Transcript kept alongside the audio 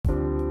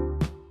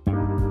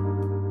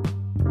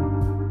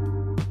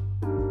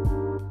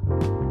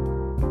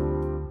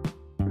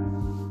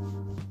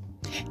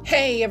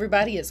Hey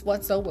everybody, it's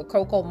What's Up with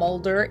Coco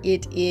Mulder.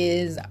 It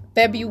is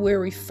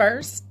February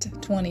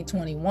 1st,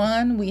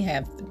 2021. We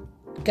have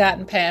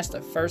gotten past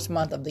the first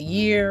month of the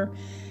year.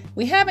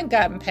 We haven't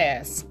gotten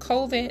past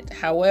COVID.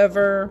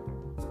 However,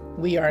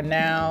 we are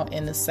now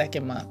in the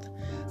second month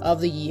of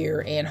the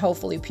year, and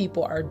hopefully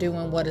people are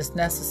doing what is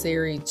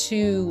necessary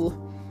to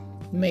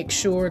make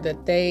sure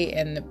that they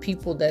and the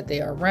people that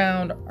they are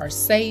around are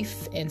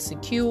safe and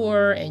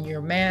secure, and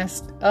you're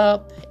masked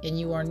up and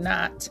you are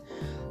not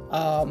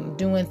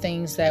doing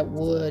things that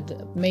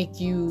would make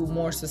you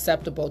more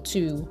susceptible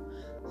to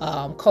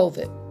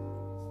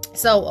COVID.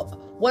 So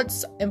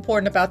what's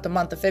important about the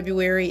month of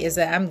February is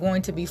that I'm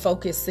going to be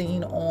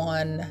focusing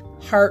on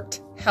heart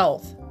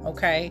health.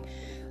 Okay.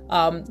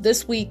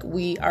 This week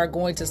we are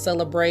going to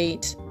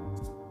celebrate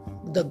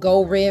the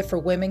Go Red for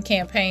Women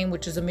campaign,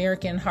 which is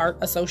American Heart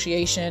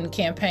Association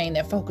campaign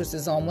that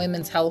focuses on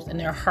women's health and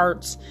their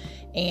hearts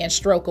and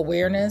stroke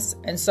awareness.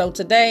 And so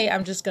today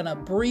I'm just going to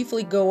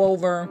briefly go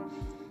over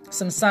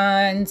some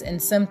signs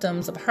and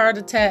symptoms of heart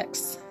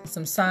attacks,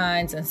 some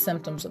signs and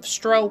symptoms of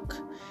stroke,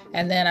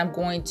 and then I'm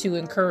going to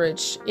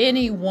encourage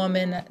any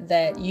woman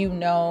that you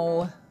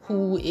know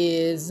who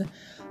is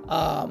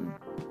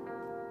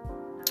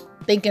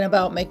thinking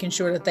about making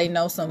sure that they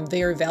know some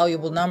very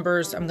valuable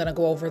numbers. I'm going to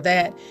go over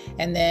that,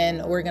 and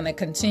then we're going to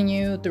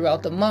continue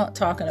throughout the month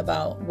talking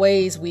about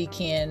ways we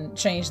can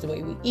change the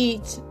way we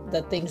eat,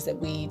 the things that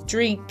we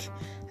drink,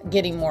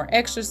 getting more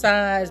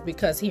exercise,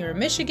 because here in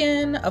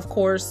Michigan, of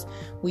course,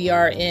 we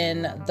are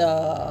in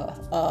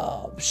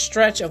the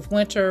stretch of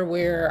winter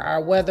where our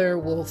weather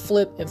will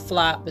flip and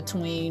flop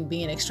between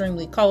being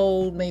extremely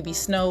cold, maybe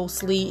snow,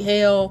 sleet,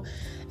 hail,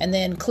 and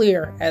then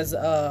clear as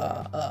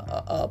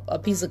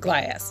a piece of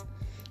glass.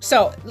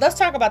 So let's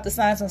talk about the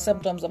signs and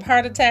symptoms of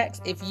heart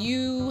attacks. If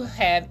you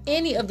have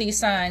any of these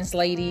signs,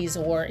 ladies,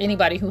 or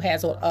anybody who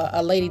has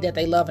a lady that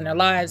they love in their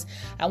lives,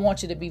 I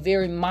want you to be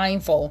very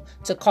mindful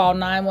to call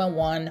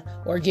 911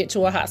 or get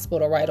to a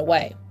hospital right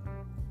away.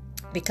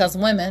 Because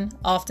women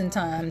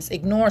oftentimes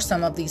ignore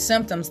some of these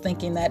symptoms,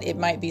 thinking that it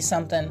might be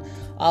something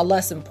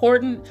less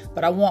important.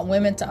 But I want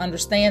women to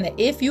understand that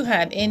if you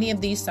have any of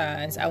these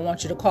signs, I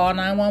want you to call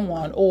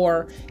 911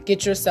 or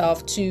get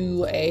yourself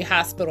to a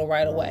hospital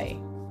right away.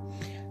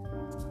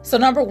 So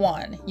number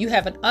one, you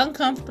have an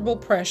uncomfortable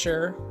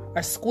pressure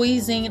or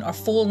squeezing or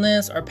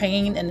fullness or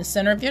pain in the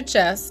center of your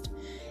chest.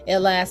 It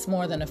lasts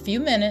more than a few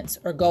minutes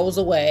or goes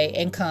away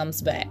and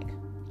comes back.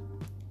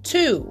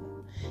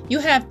 2, you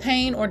have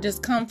pain or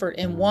discomfort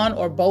in one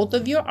or both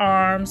of your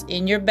arms,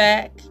 in your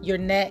back, your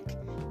neck,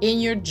 in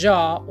your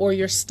jaw, or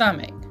your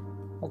stomach.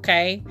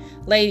 Okay,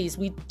 ladies,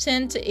 we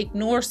tend to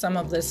ignore some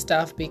of this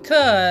stuff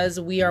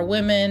because we are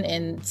women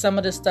and some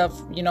of this stuff,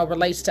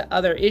 relates to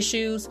other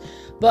issues.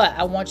 But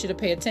I want you to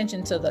pay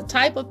attention to the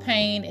type of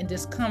pain and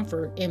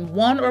discomfort in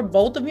one or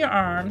both of your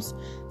arms,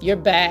 your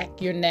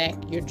back, your neck,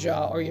 your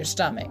jaw, or your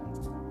stomach.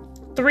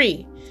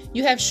 3,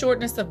 you have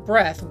shortness of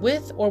breath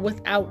with or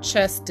without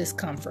chest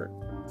discomfort.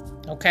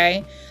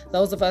 Okay,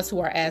 those of us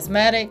who are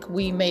asthmatic,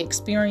 we may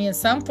experience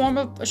some form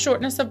of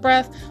shortness of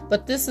breath,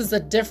 but this is a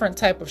different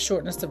type of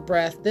shortness of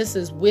breath. This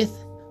is with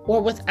or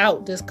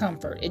without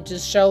discomfort. It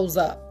just shows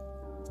up.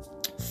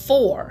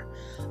 4,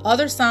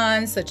 other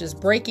signs such as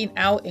breaking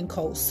out in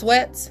cold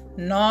sweats,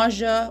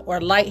 nausea,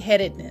 or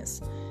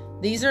lightheadedness.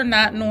 These are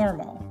not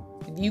normal.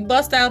 If you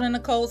bust out in a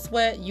cold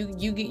sweat,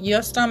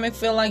 your stomach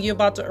feel like you're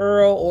about to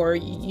hurl, or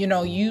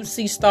you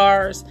see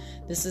stars.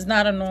 This is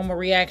not a normal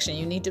reaction.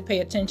 You need to pay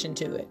attention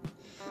to it.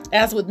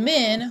 As with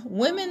men,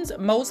 women's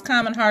most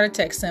common heart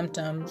attack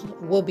symptoms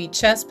will be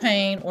chest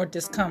pain or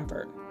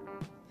discomfort.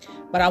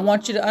 But I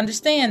want you to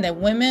understand that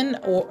women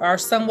are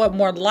somewhat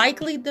more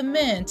likely than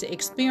men to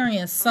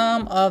experience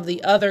some of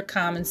the other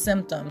common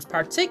symptoms,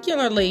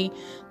 particularly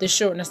the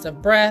shortness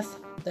of breath,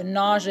 the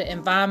nausea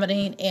and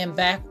vomiting, and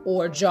back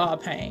or jaw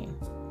pain.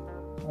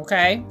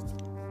 Okay?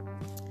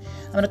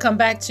 I'm going to come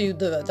back to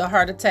the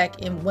heart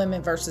attack in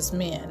women versus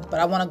men, but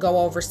I want to go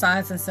over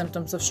signs and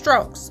symptoms of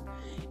strokes.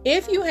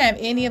 If you have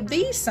any of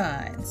these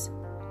signs,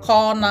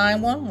 call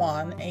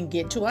 911 and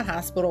get to a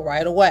hospital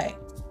right away.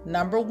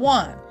 Number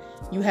 1,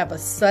 you have a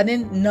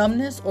sudden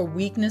numbness or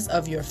weakness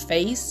of your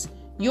face,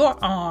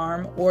 your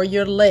arm, or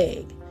your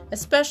leg,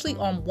 especially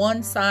on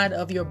one side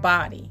of your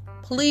body.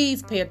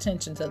 Please pay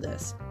attention to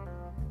this.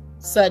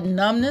 Sudden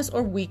numbness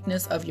or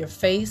weakness of your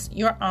face,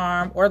 your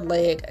arm, or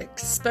leg,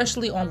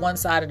 especially on one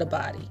side of the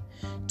body.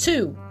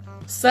 2,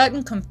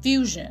 sudden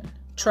confusion,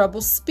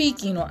 trouble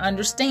speaking or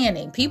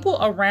understanding. People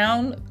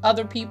around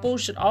other people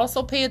should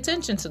also pay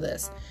attention to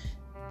this.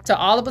 To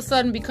all of a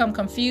sudden become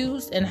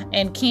confused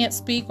and can't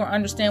speak or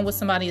understand what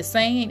somebody is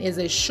saying is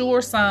a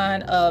sure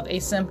sign of a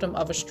symptom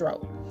of a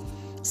stroke.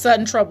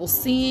 Sudden trouble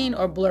seeing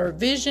or blurred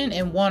vision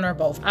in one or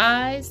both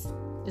eyes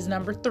is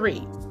number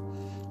 3.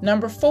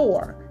 Number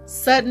 4,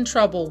 sudden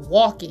trouble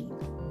walking,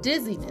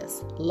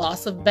 dizziness,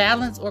 loss of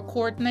balance or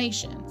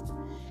coordination.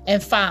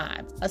 And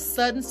 5, a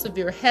sudden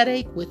severe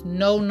headache with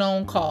no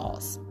known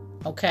cause.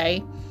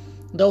 Okay?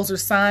 Those are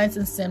signs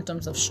and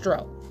symptoms of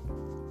stroke.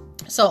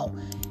 So,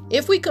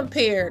 If we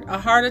compared a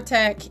heart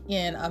attack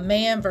in a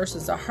man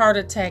versus a heart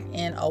attack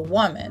in a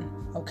woman,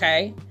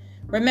 okay,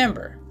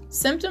 remember,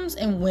 symptoms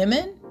in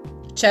women: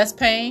 chest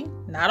pain,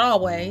 not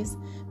always,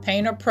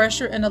 pain or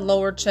pressure in the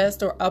lower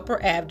chest or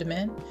upper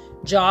abdomen,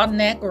 jaw,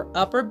 neck, or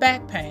upper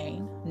back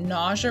pain,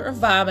 nausea or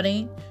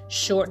vomiting,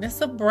 shortness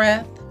of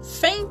breath,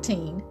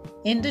 fainting,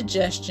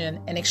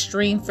 indigestion, and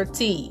extreme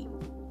fatigue.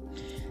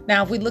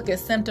 Now, if we look at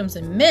symptoms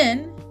in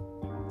men,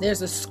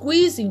 there's a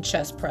squeezing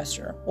chest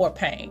pressure or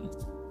pain,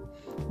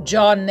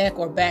 jaw, neck,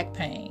 or back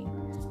pain,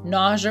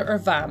 nausea or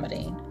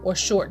vomiting, or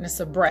shortness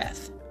of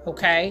breath,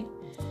 okay?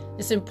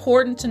 It's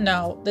important to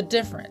know the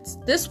difference.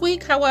 This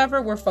week,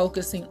 however, we're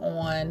focusing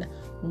on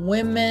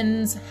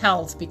women's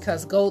health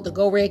because the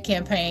Go Red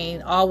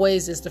campaign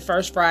always is the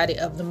first Friday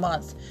of the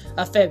month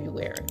of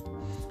February.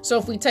 So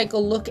if we take a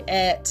look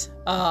at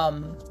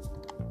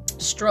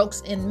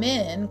strokes in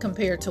men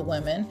compared to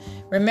women,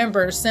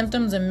 remember,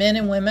 symptoms in men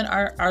and women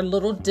are a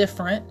little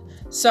different.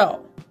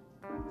 So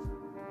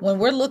when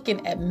we're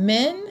looking at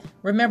men,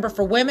 remember,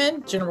 for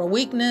women, general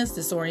weakness,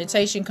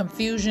 disorientation,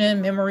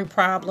 confusion, memory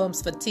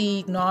problems,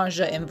 fatigue,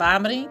 nausea, and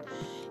vomiting.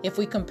 If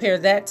we compare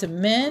that to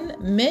men,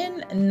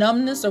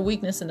 numbness or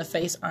weakness in the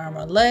face, arm,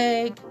 or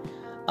leg,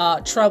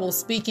 trouble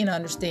speaking,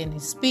 understanding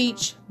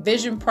speech,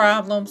 vision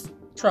problems,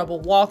 trouble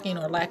walking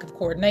or lack of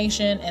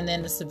coordination, and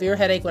then the severe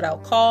headache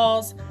without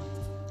cause.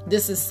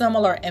 This is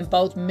similar in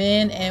both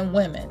men and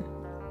women.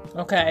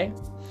 Okay.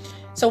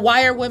 So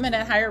why are women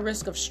at higher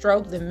risk of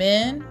stroke than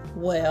men?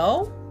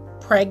 Well,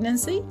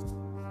 pregnancy.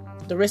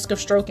 The risk of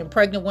stroke in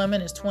pregnant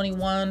women is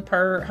 21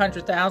 per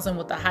 100,000,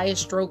 with the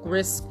highest stroke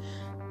risk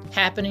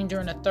happening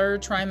during the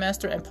third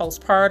trimester and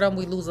postpartum.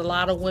 We lose a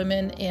lot of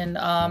women in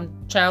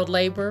child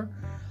labor.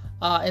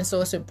 And so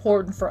it's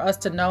important for us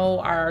to know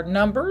our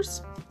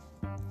numbers.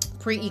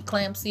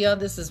 Preeclampsia,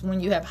 this is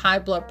when you have high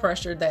blood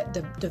pressure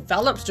that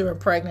develops during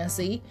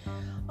pregnancy,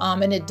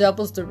 and it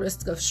doubles the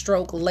risk of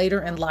stroke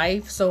later in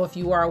life. So if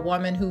you are a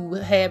woman who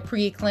had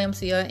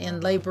preeclampsia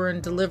in labor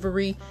and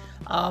delivery,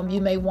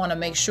 you may want to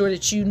make sure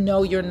that you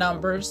know your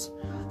numbers.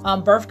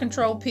 Birth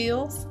control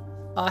pills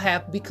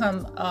have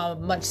become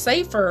much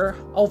safer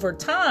over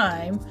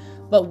time,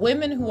 but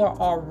women who are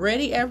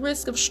already at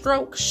risk of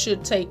stroke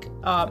should take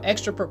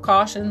extra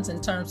precautions in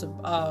terms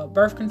of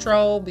birth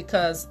control,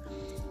 because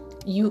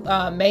you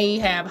may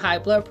have high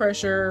blood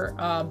pressure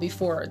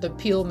before the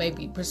pill may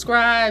be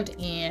prescribed,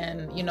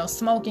 and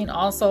smoking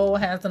also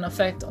has an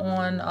effect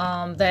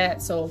on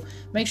that. So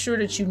make sure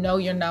that you know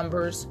your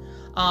numbers.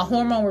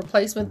 Hormone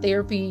replacement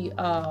therapy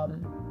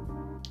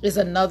is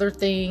another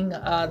thing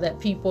that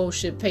people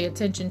should pay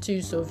attention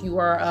to. So if you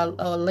are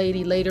a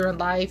lady later in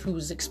life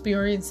who's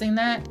experiencing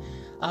that,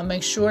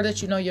 make sure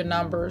that you know your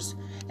numbers.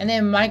 And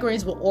then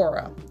migraines with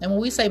aura. And when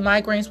we say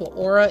migraines with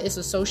aura, it's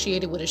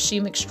associated with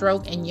ischemic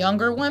stroke in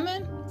younger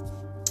women,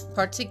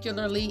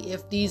 particularly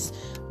if these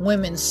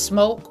women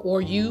smoke or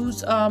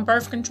use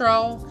birth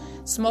control.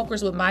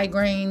 Smokers with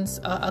migraines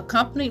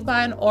accompanied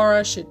by an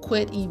aura should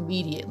quit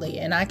immediately.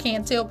 And I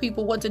can't tell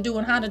people what to do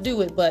and how to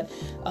do it, but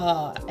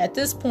at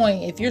this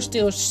point, if you're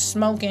still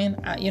smoking,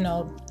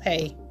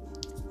 hey,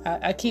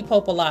 I keep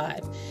hope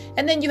alive.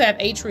 And then you have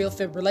atrial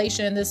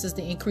fibrillation. This is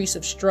the increase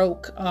of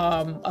stroke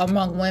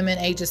among women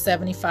ages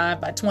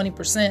 75 by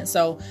 20%.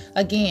 So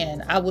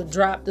again, I would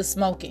drop the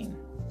smoking.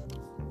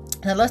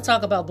 Now let's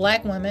talk about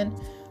Black women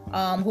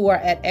who are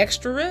at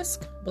extra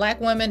risk. Black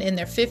women in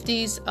their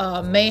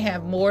 50s may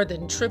have more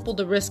than triple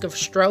the risk of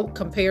stroke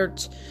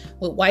compared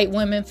with white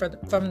women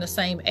from the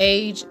same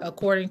age,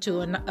 according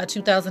to a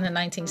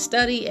 2019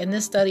 study. And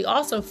this study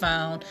also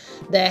found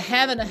that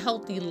having a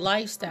healthy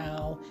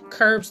lifestyle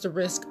curbs the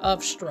risk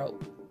of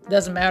stroke.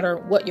 Doesn't matter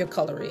what your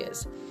color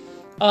is.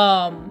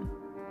 And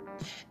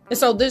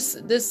so this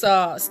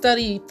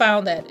study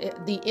found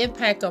that the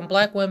impact on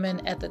Black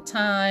women at the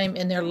time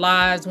in their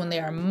lives when they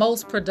are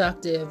most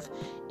productive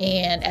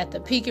and at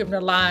the peak of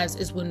their lives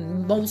is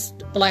when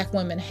most Black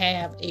women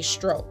have a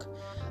stroke.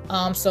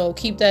 So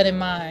keep that in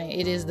mind.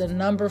 It is the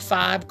number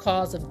 5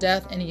 cause of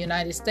death in the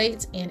United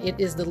States, and it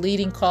is the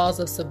leading cause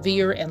of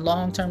severe and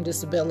long-term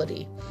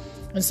disability.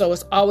 And so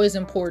it's always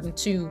important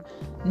to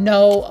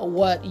know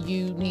what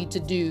you need to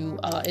do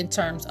in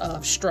terms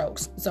of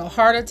strokes. So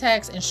heart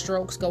attacks and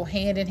strokes go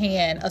hand in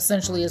hand,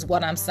 essentially, is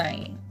what I'm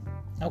saying.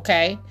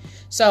 Okay.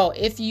 So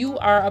if you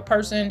are a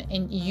person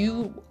and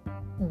you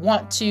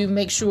want to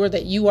make sure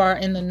that you are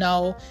in the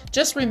know,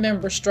 just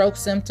remember stroke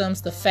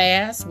symptoms: the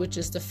FAST, which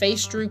is the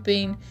face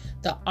drooping,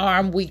 the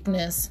arm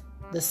weakness,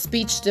 the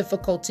speech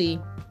difficulty,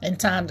 and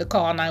time to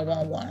call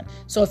 911.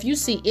 So if you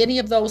see any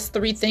of those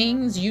 3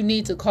 things, you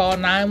need to call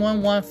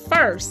 911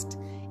 first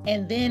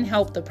and then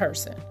help the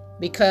person,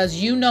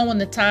 because in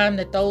the time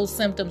that those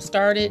symptoms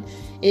started,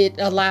 it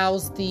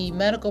allows the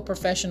medical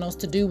professionals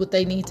to do what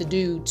they need to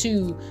do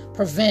to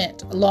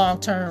prevent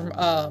long-term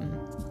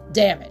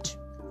damage.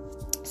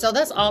 So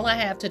that's all I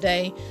have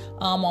today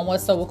on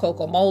What's Up with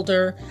Coco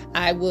Mulder.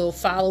 I will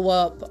follow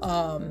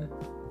up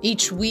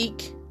each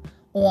week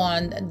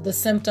on the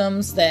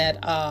symptoms that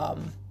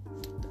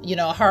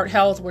heart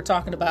health. We're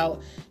talking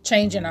about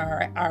changing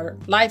our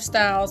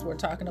lifestyles. We're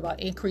talking about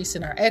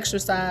increasing our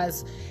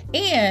exercise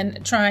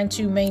and trying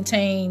to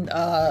maintain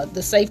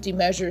the safety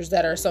measures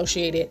that are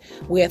associated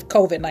with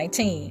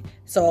COVID-19.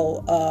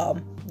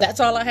 So that's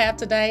all I have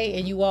today,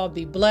 and you all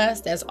be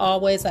blessed. As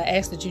always, I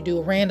ask that you do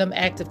a random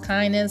act of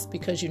kindness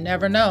because you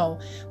never know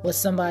what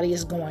somebody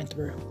is going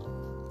through.